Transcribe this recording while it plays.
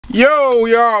Yo,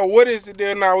 y'all, what is it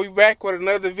there now? We back with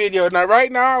another video. Now,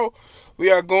 right now, we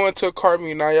are going to a car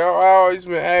meet. Now, y'all always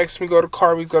been asking me go to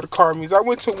car meets, I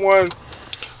went to one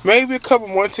maybe a couple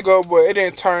months ago, but it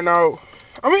didn't turn out.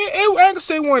 I mean, I ain't gonna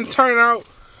say it wouldn't turn out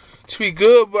to be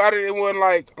good, but it wasn't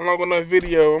like a long enough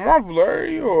video. Am I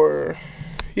blurry or?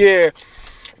 Yeah.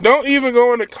 Don't even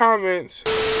go in the comments.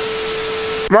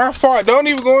 My fault. Don't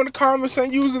even go in the comments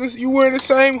saying you wearing the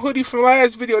same hoodie from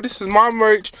last video. This is my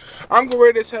merch. I'm gonna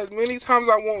wear this as many times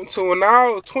as I want to. And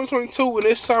now 2022 and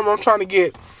this summer I'm trying to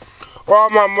get all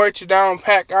my merch down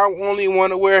packed. I only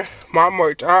want to wear my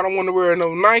merch. I don't want to wear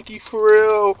no Nike for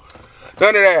real.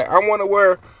 None of that. I want to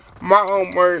wear my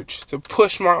own merch to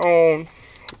push my own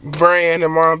brand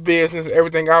and my business,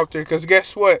 everything out there. Because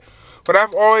guess what? What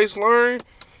I've always learned,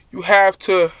 you have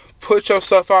to put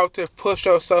yourself out there, push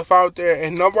yourself out there,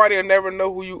 and nobody will never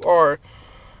know who you are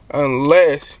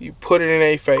unless you put it in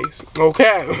their face.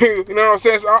 Okay? You know what I'm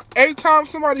saying? So every time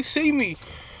somebody see me,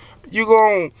 you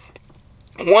gon'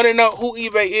 want to know who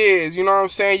eBay is. You know what I'm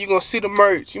saying? You gonna see the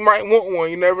merch. You might want one.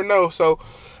 You never know. So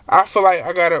I feel like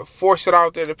I gotta force it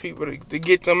out there to people to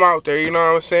get them out there. You know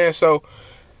what I'm saying? So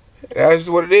that's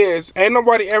what it is. Ain't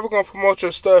nobody ever gonna promote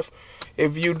your stuff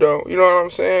if you don't. You know what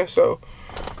I'm saying? So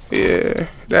yeah,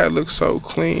 that looks so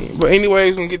clean. But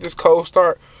anyways, we're gonna get this cold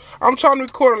start. I'm trying to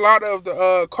record a lot of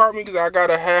the car meet because I got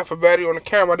a half a battery on the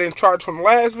camera. I didn't charge from the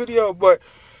last video, but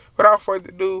without further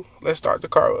ado, let's start the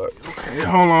car up. Okay,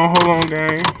 hold on,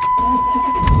 gang.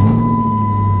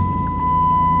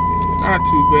 Not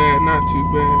too bad, not too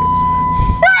bad.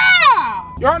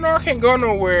 Y'all know I can't go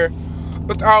nowhere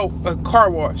without a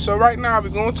car wash. So right now, I'll be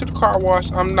going to the car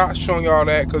wash. I'm not showing y'all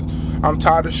that because I'm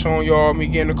tired of showing y'all me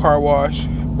getting the car wash.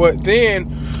 But then,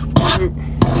 hold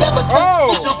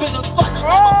on!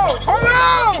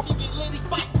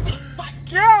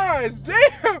 God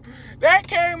damn! That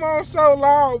came on so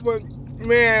loud, but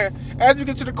man, as we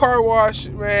get to the car wash,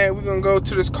 man, we're gonna go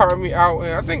to this car meet out in,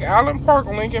 I think, Allen Park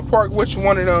or Lincoln Park, which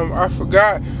one of them, I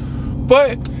forgot.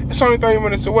 But it's only 30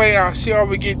 minutes away, and I'll see how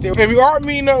we get there. If you are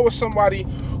meeting up with somebody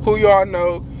who y'all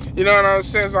know, you know what I'm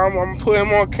saying? So I'm gonna put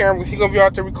him on camera. He's gonna be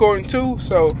out there recording too.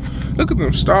 So look at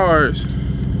them stars.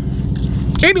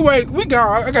 Anyway,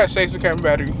 I gotta save some camera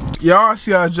battery. Y'all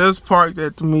see I just parked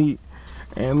at the meet,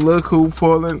 and look who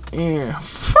pulling in.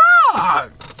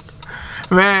 Fuck!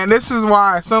 Man, this is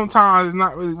why sometimes it's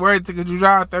not really worth it, because you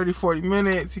drive 30-40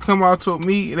 minutes, you come out to a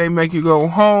meet, and they make you go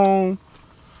home.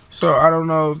 So I don't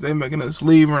know if they making us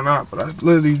leave or not, but I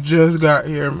literally just got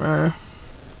here, man.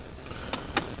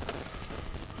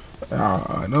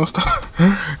 Don't stop.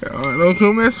 Don't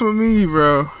come mess with me,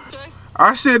 bro.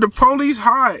 I said the police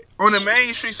hot on the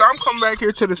main street, so I'm coming back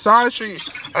here to the side street.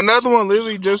 Another one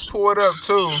literally just pulled up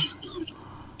too.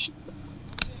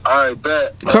 Alright,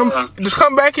 bet. Just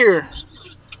come back here.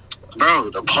 Bro,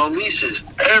 the police is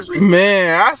everywhere.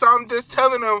 Man, I'm just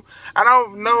telling them. I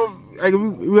don't know, like,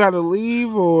 we gotta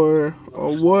leave or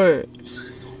what.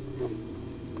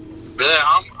 Yeah,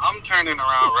 I'm turning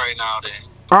around right now. Then.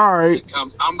 All right.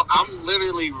 I'm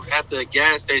literally at the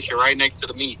gas station right next to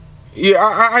the meet. Yeah,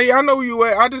 I know where you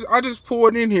at. I just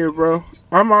pulled in here, bro.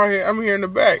 I'm out here. I'm here in the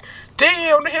back.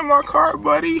 Damn, they hit my car,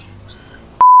 buddy.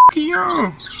 You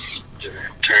on?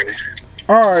 Turning.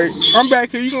 All right, I'm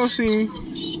back here. You gonna see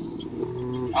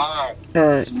me? All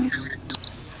right.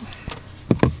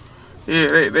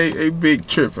 Yeah, they big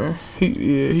tripping.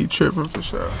 He tripping for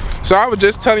sure. So I was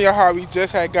just telling y'all how we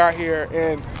just had got here,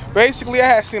 and basically I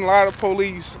had seen a lot of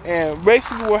police, and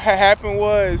basically what had happened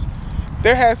was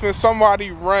there has been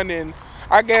somebody running,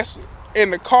 I guess,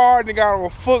 in the car. They got on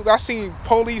foot. I seen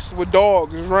police with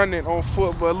dogs running on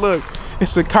foot, but look,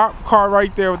 it's a cop car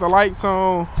right there with the lights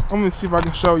on. I'm gonna see if I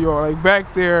can show y'all. Like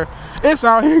back there, it's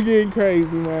out here getting crazy,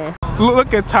 man.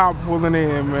 Look at Top pulling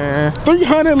in, man.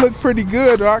 300 look pretty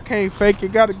good, though. I can't fake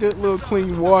it. Got a good little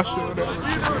clean wash or whatever.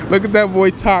 Look at that boy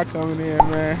Top coming in,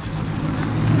 man.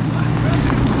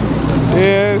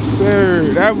 Yes,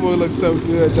 sir. That boy looks so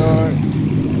good, dog.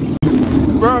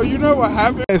 Bro, you know what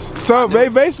happened? So they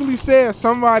basically said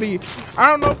somebody, I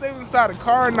don't know if they was inside a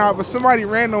car or not, but somebody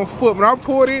ran on foot. When I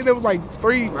pulled in, there was like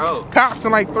three cops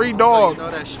and like 3 dogs. So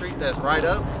you know that street that's right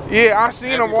up? Yeah, I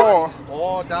seen them all.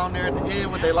 All down there at the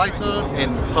end with their lights on,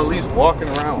 and police walking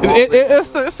around.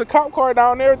 It's a cop car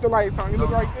down there with the lights on. You look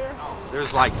right there?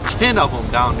 There's like 10 of them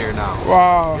down there now.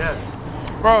 Wow. Yeah.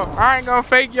 Bro, I ain't gonna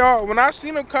fake y'all. When I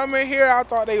seen them come in here, I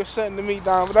thought they was shutting the meet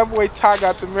down, but that boy Ty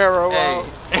got the mirror out.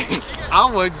 Hey, I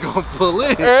wasn't gonna pull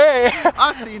in. Hey.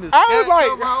 I seen this. I'm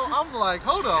like,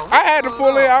 hold on. I had to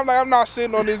pull in. I'm like, I'm not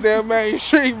sitting on this damn main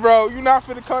street, bro. You not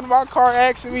finna come to my car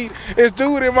asking me, is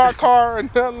dude in my car or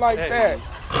nothing like that.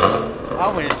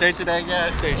 I went straight to that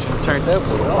gas station and turned that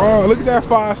boy off. Oh, look at that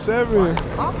 5.7.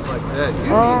 Pop like that. You need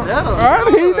that I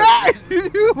need that.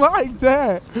 You like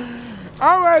that.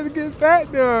 I'm about to get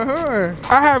that done, huh?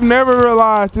 I have never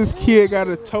realized this kid got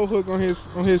a tow hook on his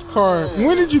car.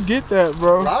 When did you get that,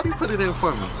 bro? Rowdy put it in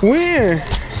for me. When?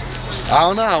 I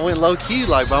don't know. I went low key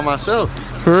like by myself.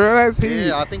 For real, that's heat.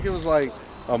 Yeah, I think it was like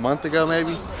a month ago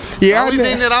maybe. Yeah, the only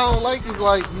thing that I don't like is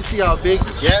like, you see how big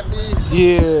the gap is?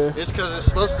 Yeah. It's because it's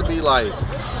supposed to be like,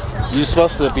 you're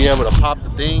supposed to be able to pop the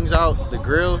things out, the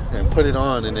grill, and put it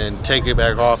on and then take it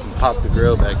back off and pop the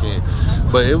grill back in.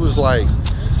 But it was like,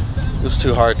 it was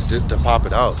too hard to pop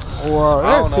it out. Wow, I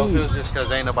don't that's know heat. if it was just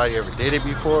because ain't nobody ever did it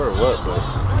before or what, but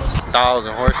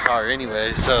 1,000 horsepower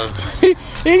anyway, so. He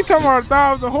talking about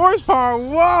 1,000 horsepower.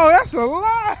 Whoa, that's a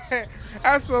lot.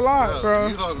 That's a lot, bro.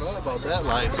 You don't know about that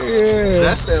life. Yeah.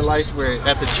 That's that life where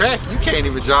at the track, you can't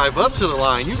even drive up to the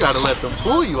line. You got to let them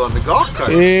pull you on the golf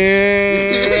cart. Yeah.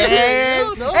 You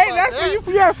don't know Hey, about that's that.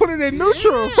 when you gotta put it in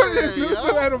neutral. Yeah, Put it in neutral,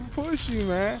 yeah. let them push you,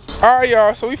 man. All right,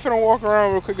 y'all. So we finna walk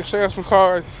around real quick and show you some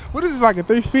cars. What is this, like a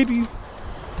 350?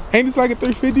 Ain't this like a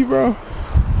 350, bro?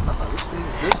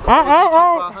 This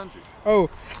Oh,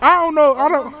 I don't know. I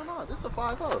don't. No. This is a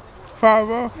 5.0.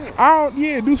 5.0. I don't.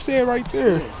 Yeah, do say it right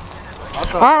there.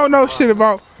 I don't know shit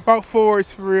about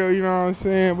Fords for real. You know what I'm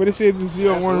saying? But it says the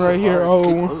 01 right here. Old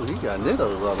one. Oh, he got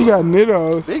nittos on He got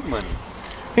nittos. big money.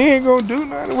 He ain't gonna do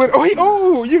nothing with.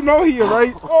 Oh, you know he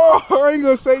right. Oh, I ain't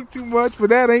gonna say too much, but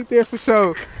that ain't there for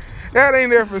show. That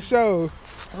ain't there for show.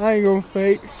 I ain't gonna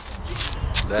fake.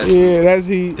 That's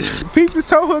heat. Peep the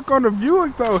tow hook on the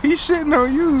Buick though. He shitting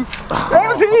on you.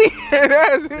 That's heat.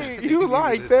 That's heat. You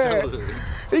like that?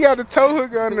 He got the tow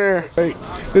hook on there. Like,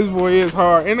 this boy is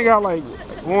hard, and it got like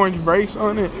orange brakes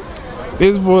on it.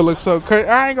 This boy looks so crazy.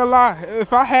 I ain't gonna lie.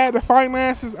 If I had the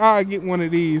finances, I'd get one of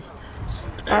these.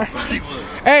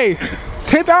 Hey,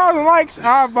 10,000 likes,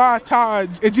 I'll buy Todd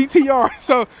a GTR.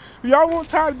 So if y'all want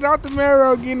Todd to get out the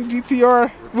Camaro, getting a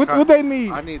GTR, what they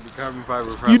need? I need the carbon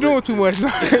fiber front. You doing too much.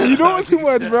 You doing too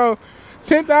much, bro.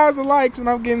 10,000 likes and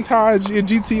I'm getting Todd a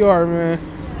GTR, man.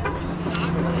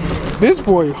 This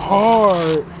boy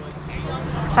hard.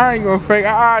 I ain't gonna fake.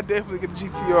 I definitely get a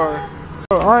GTR.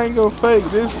 I ain't gonna fake.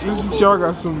 This GTR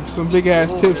got some big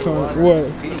ass tips on it. What?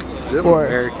 What?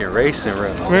 American racing,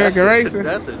 bro. American racing.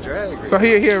 That's a drag race. So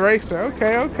he a racer.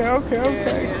 Okay.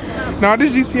 Now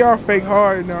this GTR fake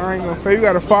hard. No, I ain't gonna fake. We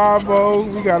got a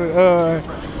 5.0. We got a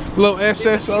little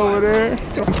SS over there.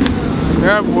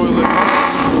 That boy look.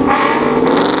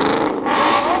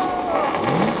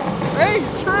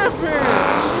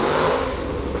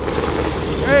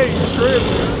 Hey,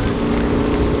 tripping.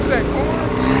 Is that corn?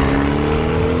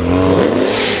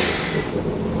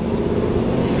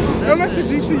 No, that's the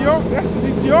GTR. That's the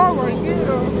GTR right there,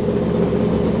 though.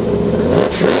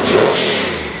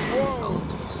 Whoa.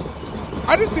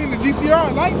 I just seen the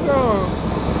GTR lights on.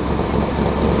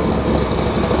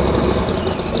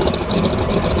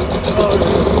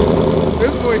 Oh,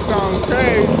 this boy sounds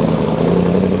crazy.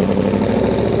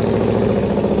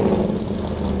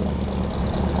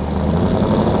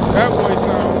 That boy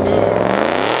sounds good.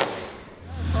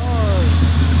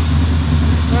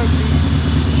 That's heat.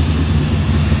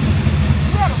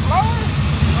 You got a blower?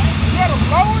 You got a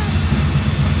blower?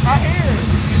 I hear it.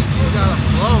 You got a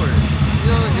blower.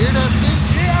 You don't hear that thing?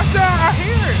 Yeah, I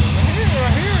hear it. I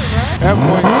hear it, man.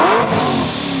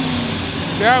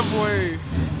 That boy.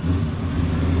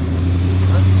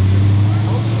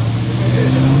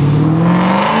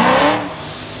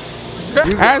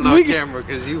 You got on camera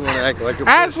because you want to act like a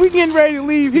As we getting ready to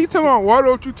leave, he talking about, why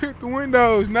don't you tint the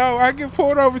windows? No, I get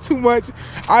pulled over too much.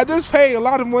 I just paid a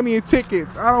lot of money in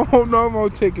tickets. I don't want no more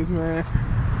tickets, man.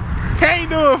 Can't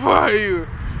do it for you.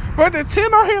 But the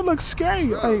tint out here looks scary.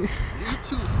 Bro, like, you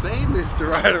too famous to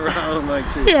ride around like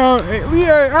this.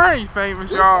 Yeah, I ain't famous,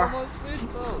 y'all.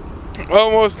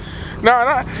 Almost.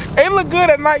 Nah, it look good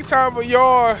at nighttime, but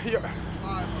y'all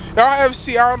have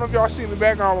see. I don't know if y'all see in the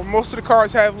background, but most of the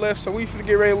cars have left, so we finna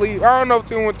get ready to leave. I don't know if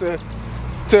they went to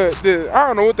I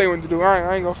don't know what they went to do.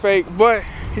 I ain't gonna fake, but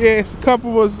yeah, it's a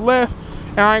couple of us left,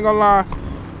 and I ain't gonna lie,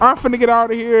 I'm finna get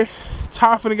out of here.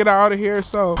 Todd finna get out of here,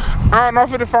 so I don't know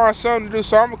if I'm finna find something to do.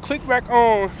 So I'm gonna click back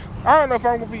on. I don't know if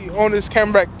I'm gonna be on this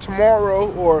camera back tomorrow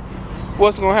or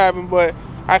what's gonna happen, but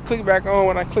I click back on.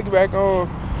 When I click back on,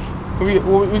 we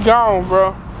gone,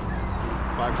 bro.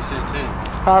 5% tint.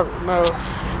 No.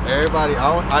 Everybody,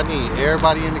 I need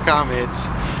everybody in the comments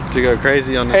to go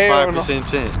crazy on this 5%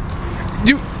 tint.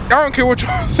 I don't care what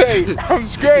y'all say. I'm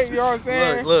straight, you know what I'm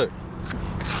saying? Look.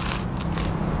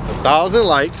 1,000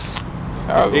 likes.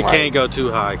 It can't go too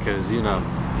high because, you know,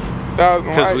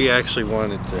 Because we actually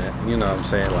wanted to, you know what I'm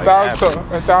saying, like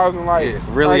 1,000 likes.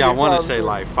 Yeah, really, I want to say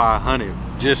like 500,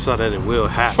 just so that it will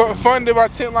happen. Funded by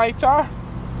 10 likes, Ty?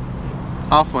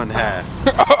 I'll fund half.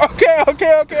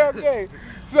 Okay.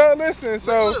 So listen,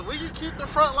 so look, we can keep the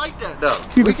front like that though.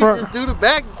 We can just do the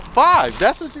back 5.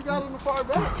 That's what you got on the far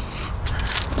back.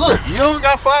 Look, you only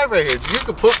got 5 right here. You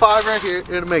can put 5 right here.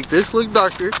 It'll make this look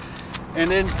darker, and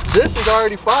then this is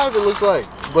already 5. It looks like,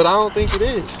 but I don't think it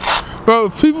is.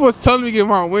 Bro, people was telling me to get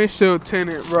my windshield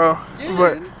tinted, bro. Yeah,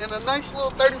 but and a nice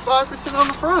little 35% on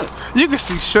the front. You can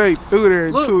see straight through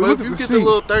there look, too. Look, if you get the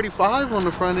little 35 on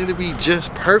the front, it'll be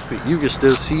just perfect. You can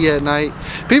still see at night.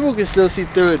 People can still see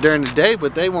through it during the day,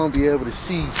 but they won't be able to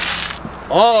see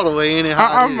all the way in it.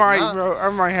 I might, bro.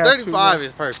 I might have 35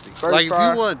 is perfect. 35. Like if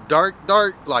you want dark,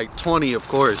 like 20, of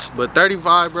course. But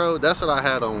 35, bro, that's what I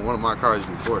had on one of my cars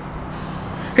before.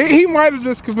 He might have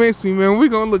just convinced me, man. We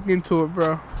gonna look into it,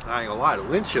 bro. I ain't gonna lie, the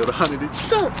windshield 100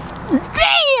 itself.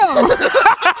 Damn!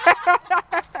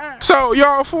 So,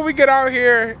 y'all, before we get out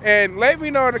here, and let me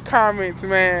know in the comments,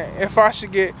 man, if I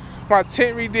should get my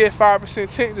tint redid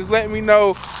 5% tint. Just let me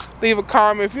know. Leave a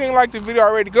comment. If you ain't like the video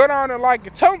already, go down and like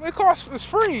it. Tell them it costs. It's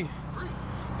free.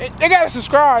 They gotta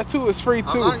subscribe too. It's free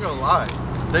too. I'm not gonna lie.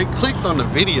 They clicked on the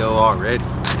video already.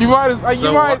 You might, like,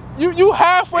 so you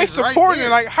halfway supporting.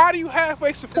 Right, like, how do you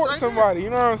halfway support somebody? You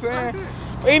know what I'm saying?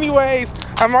 Anyways,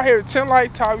 I'm out here with 10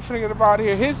 Life Top. We finna get up out of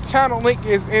here. His channel link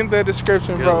is in the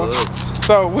description, bro.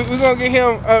 So we're gonna get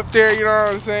him up there, you know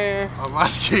what I'm saying? I'm about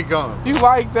to keep going. You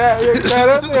like that? Get that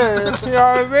up there. You know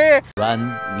what I'm saying?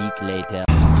 1 week later.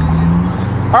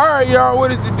 Alright, y'all,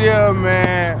 what is the deal,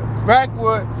 man? Back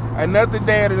with another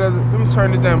day at another. Let me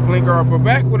turn this damn blinker off, but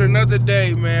back with another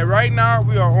day, man. Right now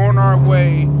we are on our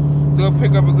way to go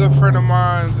pick up a good friend of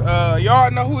mine's. Y'all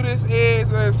know who this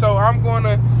is, and so I'm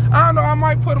gonna, I don't know, I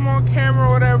might put him on camera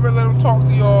or whatever, let him talk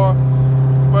to y'all.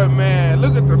 But man,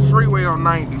 look at the freeway on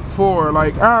 94.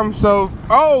 Like, I'm so,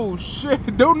 oh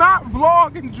shit, do not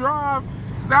vlog and drive.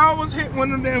 I almost hit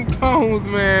one of them cones,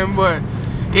 man. But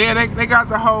yeah, they got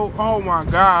the whole, oh my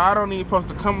God, I don't even supposed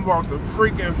to come off the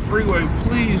freaking freeway.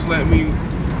 Please let me,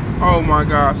 oh my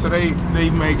God. So they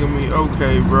making me,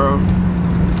 okay, bro.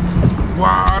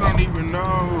 Wow, I don't even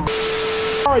know.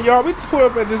 All right, y'all, we pulled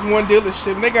up at this one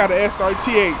dealership and they got an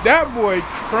Srt8. That boy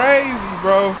crazy,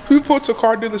 bro. We pulled to a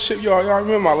car dealership, y'all. Y'all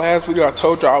remember my last video? I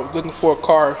told y'all I was looking for a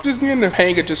car. Just getting the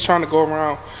hang of just trying to go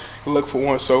around and look for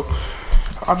one. So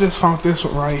I just found this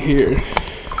one right here.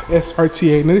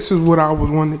 Srt8. Now this is what I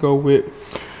was wanting to go with.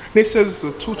 This says it's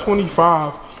a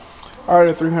 225 out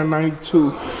of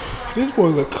 392. This boy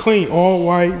look clean, all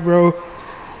white, bro.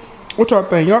 What y'all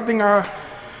think? Y'all think I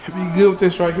be good with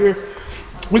this right here?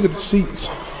 Look at the seats.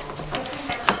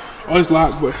 Oh, it's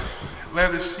locked, but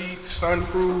leather seats,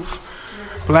 sunroof,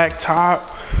 black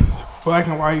top, black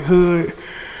and white hood.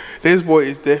 This boy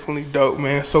is definitely dope,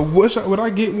 man. So would I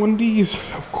get one of these?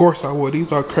 Of course I would.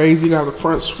 These are crazy. Got a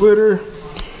front splitter.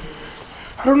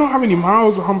 I don't know how many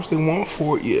miles or how much they want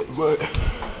for it yet, but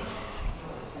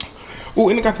oh,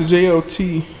 and it got the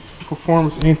JLT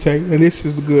performance intake. And this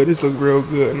is good. This look real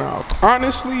good now.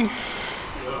 Honestly,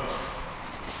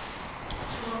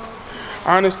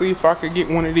 if I could get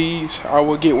one of these, I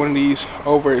would get one of these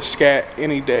over a Scat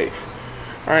any day.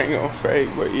 I ain't gonna fake,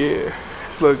 but yeah,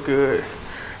 this look good.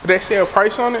 Did they say a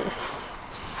price on it?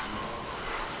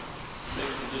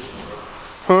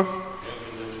 Huh?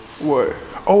 What?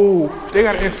 Oh, they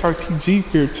got an SRT Jeep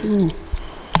here too.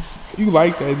 You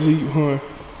like that Jeep, huh?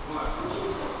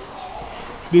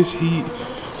 This heat.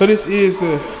 So this is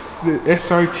the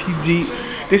SRT Jeep.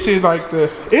 This is like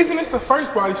isn't this the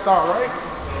first body style, right?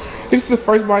 This is the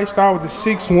first body style with the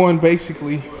 6.1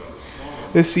 basically.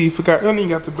 Let's see if it got, I don't even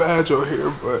got the badge over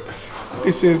here, but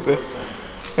this is the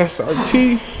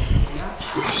SRT.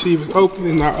 Let's see if it's open.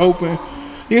 It's not open.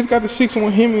 It's got the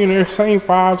 6.1 Hemi in there, same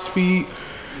 5-speed.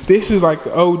 This is like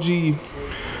the OG,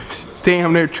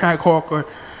 damn near Trackhawk or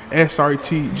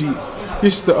SRT Jeep.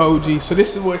 This is the OG. So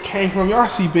this is what it came from. Y'all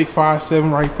see big 5.7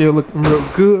 right there looking real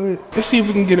good. Let's see if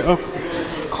we can get it up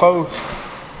close.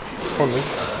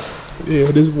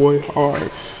 Yeah, this boy hard.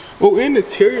 Oh, and the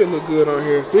interior look good on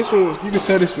here. This one, you can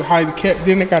tell this is a high cat.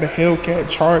 Then they got a Hellcat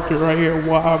Charger right here,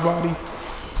 wide body.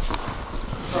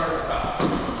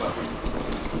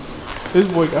 This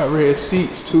boy got red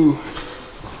seats too.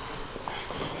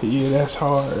 Yeah, that's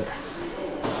hard.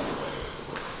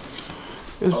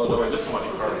 This boy, this is my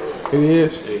new car. it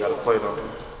is? Yeah, you gotta play them.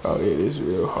 Oh, it is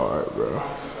real hard, bro.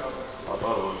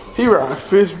 He riding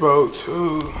fishboat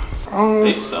too.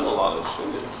 They sell a lot of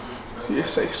shit.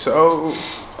 Yes, they so.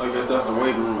 I guess that's the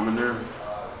waiting room in there.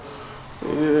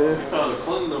 Yeah. It's kind of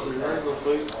clean up here. I ain't gonna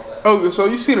fake. Oh, so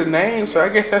you see the name, so I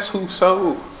guess that's who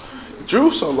sold.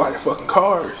 Drew sold a lot of fucking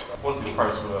cars. What's the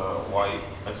price for the white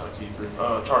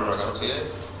SRT3? Charger SRT8?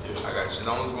 Yeah. I got you.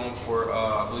 That one's going for,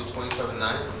 I believe,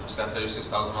 $27,900. It's got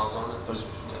 36,000 miles on it.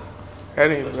 Yeah.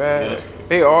 That ain't bad.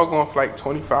 They all going for like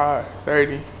 25,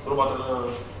 30. What about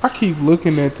the... I keep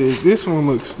looking at this. This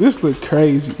look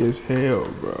crazy as hell,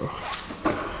 bro.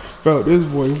 Bro, this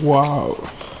boy wild.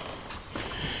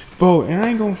 Bro, and I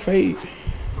ain't gonna fake.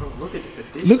 Bro, look at the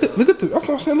condition. Look at the, that's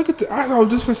what I'm saying. Look at the, I was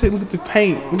just gonna say, look at the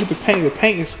paint. Look at the paint. The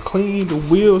paint is clean. The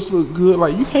wheels look good.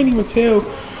 Like, you can't even tell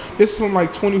this is from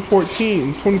like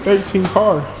 2014, 2013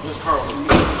 car. This car was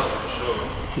good enough for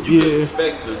sure. You could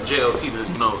expect the JLT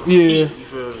to, you know, yeah. You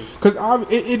feel me? Cause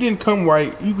it didn't come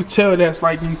white. You could tell that's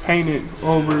like you painted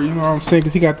over. You know what I'm saying?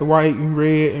 Cause he got the white and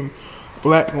red and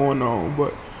black going on.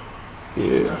 But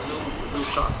yeah. New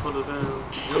shocks for the damn.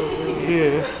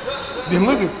 Yeah. Then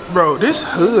look at, bro, this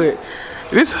hood.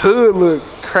 This hood look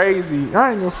crazy.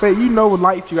 I ain't gonna fake. You know what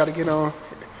lights you gotta get on.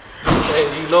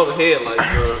 Hey, you know the headlights,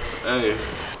 bro. Hey.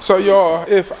 So y'all,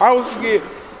 if I was to get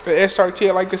the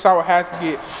SRT like this, I would have to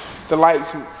get the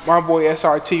lights my boy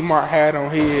SRT Mark had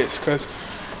on his, cause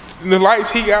the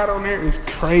lights he got on there is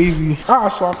crazy. I'll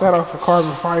swap that out for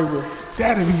carbon fiber.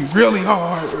 That'd be really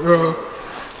hard, bro.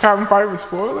 Carbon fiber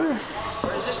spoiler?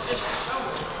 It's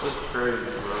crazy,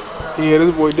 bro. Yeah,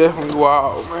 this boy definitely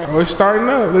wild, man. Oh, it's starting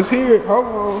up. Let's hear it. Hold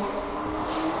on.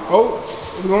 Oh,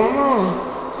 what's going on?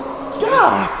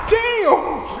 God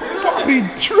damn! Body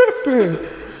tripping.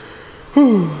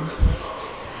 Whew.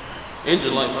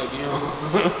 Engine light might be on.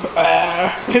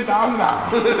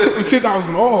 $10,000.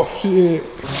 10,000 off. Shit.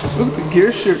 Look at the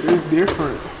gear shifter. It's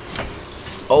different.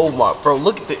 Oh my, bro!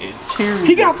 Look at the interior.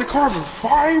 He got the carbon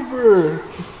fiber.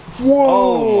 Whoa.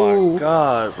 Oh my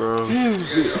god, bro.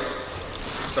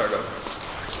 Start up.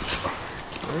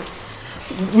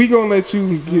 We gonna let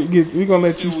you we gonna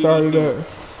let you start it up.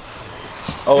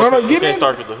 Oh, no, you get can't in.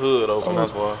 start with the hood open.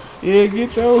 That's why. Yeah,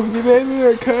 get that in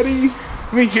there, Cuddy.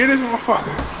 Let me hear this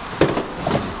motherfucker.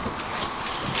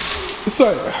 What's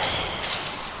up?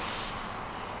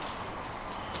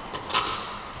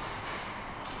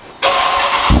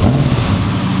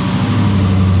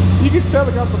 You can tell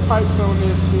it got the pipes on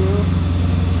there still.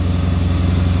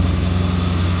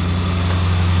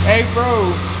 Hey,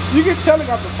 bro, you can tell it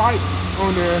got the pipes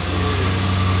on there.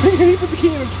 He put the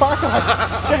key in his pocket.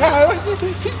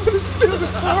 He put it still in the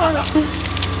car.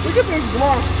 Look at this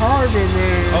gloss carbon,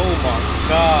 man. Oh my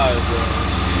god, bro.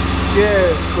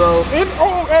 Yes, bro. And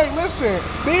oh, hey, listen.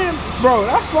 Then, bro,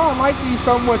 that's why I like these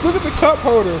so much. Look at the cup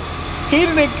holder. He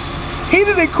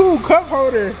did a cool cup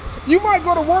holder. You might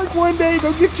go to work one day,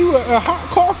 go get you a hot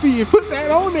coffee and put that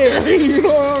on there. You know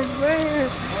what I'm saying?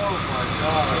 Oh my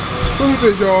god, bro. Look at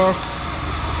this, y'all.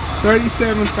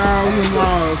 37,000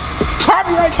 miles.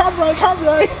 Copyright.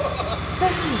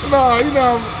 No, you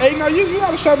know, hey, no, you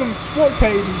gotta show them sport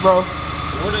pages, bro.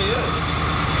 Where they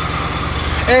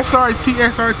at?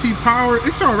 SRT power.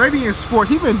 It's already in sport.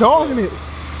 He been dogging it.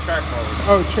 Track mode.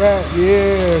 Oh, track,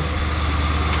 yeah.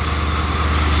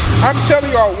 I'm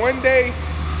telling y'all, one day,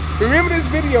 remember this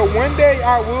video, one day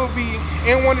I will be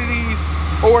in one of these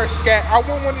or a scat. I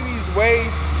want one of these way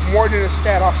more than a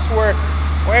scat, I swear.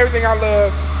 On everything I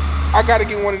love, I gotta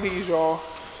get one of these, y'all.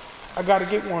 I gotta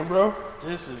get one, bro.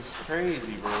 This is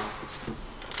crazy, bro.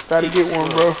 Gotta get one,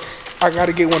 bro. I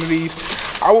gotta get one of these.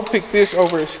 I will pick this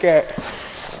over a scat.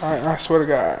 I swear to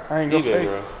God, I ain't gonna fake.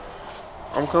 Bro.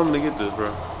 I'm coming to get this,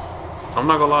 bro. I'm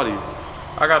not gonna lie to you.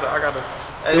 I gotta.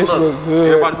 Hey, This look good.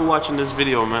 Everybody who watching this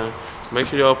video, man, make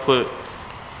sure y'all put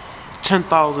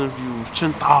 10,000 views,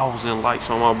 10,000 likes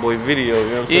on my boy video. You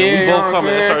know what I'm saying? Yeah, We both come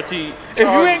at SRT. If you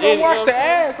ain't gonna watch the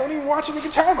ads, don't even watch the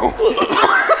nigga channel.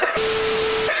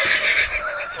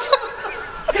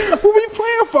 What we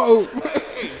playing for?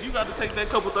 Hey, you got to take that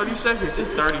couple 30 seconds. It's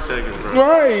 30 seconds, bro.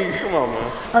 Right. Come on,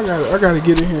 man. I gotta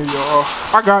get in here, y'all.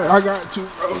 I got to,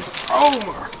 bro. Oh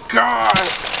my God.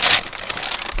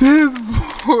 This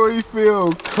boy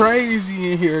feel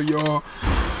crazy in here, y'all.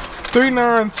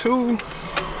 392.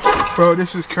 Bro,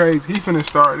 this is crazy. He finna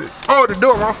start it. Oh, the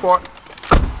door, my fault.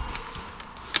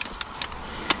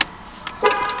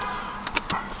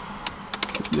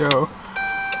 Yo.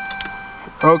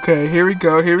 Okay, here we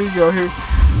go.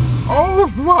 Oh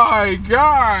my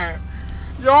God.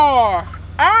 Y'all,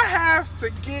 I have to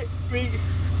get me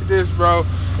this, bro.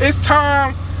 It's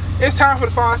time for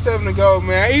the 5.7 to go,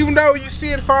 man. Even though you see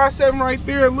the 5.7 right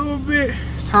there a little bit,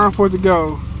 it's time for it to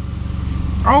go.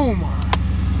 Oh my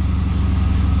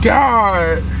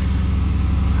God.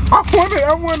 I'm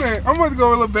gonna go with a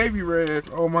little baby red.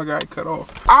 Oh my God, cut off.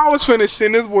 I was finna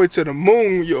send this boy to the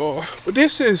moon, y'all. But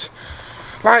this is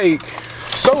like,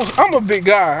 So I'm a big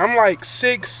guy. I'm like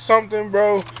 6 something,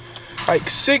 bro. Like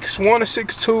 6'1" or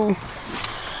 6'2".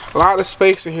 A lot of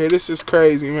space in here. This is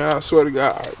crazy, man. I swear to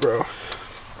God, bro.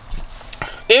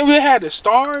 If it had the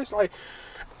stars, like,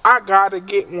 I gotta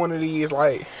get one of these.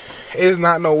 Like, it's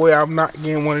not no way I'm not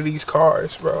getting one of these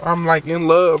cars, bro. I'm like in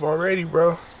love already,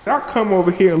 bro. I come over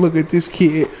here and look at this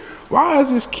kid. Why is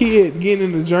this kid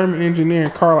getting in the German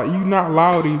engineering car? Like, you not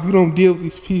Loudy. You don't deal with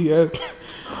these PS.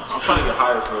 I'm trying to get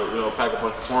hired for, you know, Pack a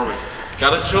Punch Performance.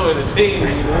 Gotta show the team,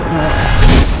 you know.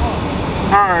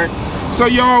 Alright. So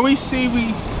y'all, we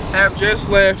have just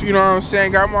left, you know what I'm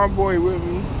saying? Got my boy with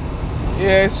me.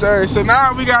 Yes, sir. So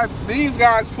now we got these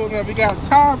guys pulling up. We got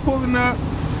Todd pulling up.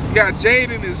 We got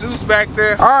Jaden and Zeus back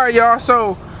there. Alright, y'all.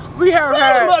 So we have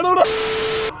had.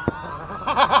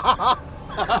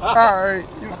 Alright,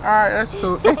 that's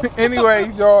cool.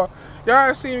 Anyways, y'all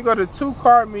have seen me go to 2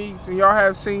 car meets, and y'all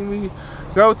have seen me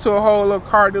go to a whole little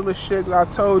car dealership. I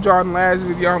told y'all in the last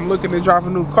video I'm looking to drop a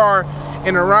new car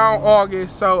in around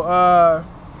August. So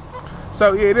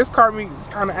yeah, this car meet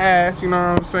kind of ass, you know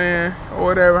what I'm saying, or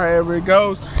whatever, however it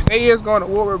goes. They is going to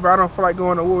Woodward, but I don't feel like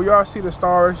going to Woodward. Y'all see the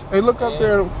stars? Hey, look up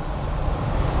there.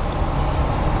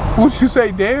 What'd you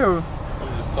say? Damn.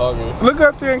 Talking. Look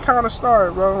up there and count a star,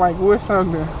 bro. Like, what's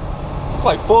something? It's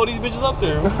like 4 of these bitches up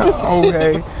there.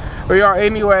 Okay. But y'all,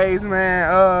 anyways,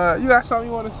 man, you got something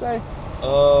you want to say?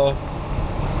 Yeah.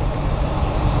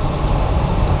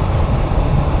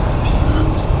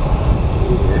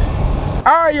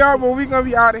 Alright, y'all, but we gonna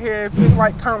be out of here. If you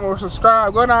like, comment, or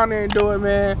subscribe, go down there and do it,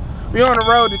 man. We on the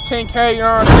road to 10K, you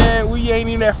know what I'm saying? We ain't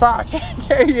even at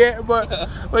 5K yet, but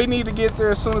we need to get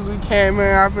there as soon as we can,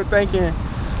 man. I've been thinking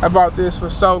about this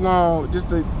for so long, just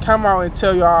to come out and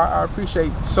tell y'all I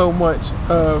appreciate so much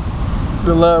of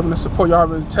the love and the support y'all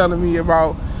been telling me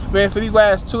about. Man, for these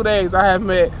last 2 days I have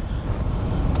met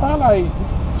probably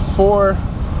like 4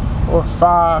 or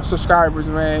 5 subscribers,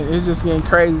 man. It's just getting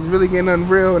crazy. It's really getting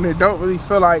unreal, and it don't really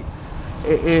feel like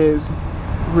it is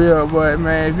real. But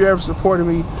man, if you ever supported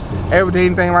me,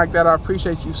 anything like that, I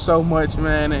appreciate you so much,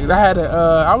 man. And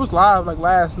I was live like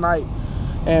last night,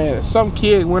 and some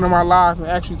kid went on my live and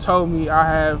actually told me I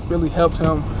have really helped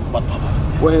him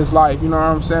with his life, you know what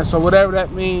I'm saying? So whatever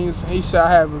that means, he said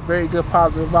I have a very good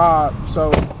positive vibe.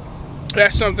 So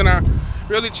that's something I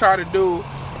really try to do.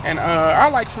 And I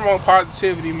like to promote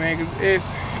positivity, man, because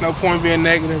it's no point being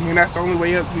negative. I mean, that's the only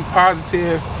way you have to be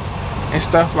positive and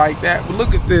stuff like that. But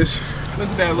look at this. Look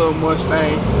at that little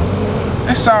Mustang.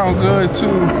 That sounds good,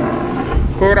 too.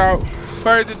 But without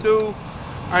further ado,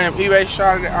 I am eBay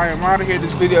Srt8. I am out of here.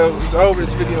 This video is over.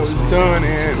 This video is done.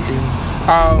 And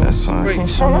wait,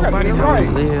 hold on, I got it right.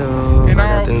 And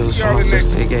I'll see y'all in the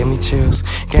next one. Gave me chills.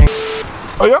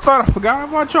 Oh, y'all thought I forgot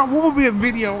about y'all? What would be a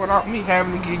video without me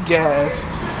having to get gas?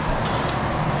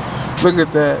 Look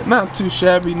at that. Not too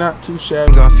shabby, not too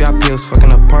shabby. Off y'all pills,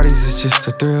 fucking up parties, it's just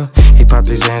a thrill. He popped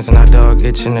his hands and I dog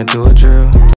itching to do a drill.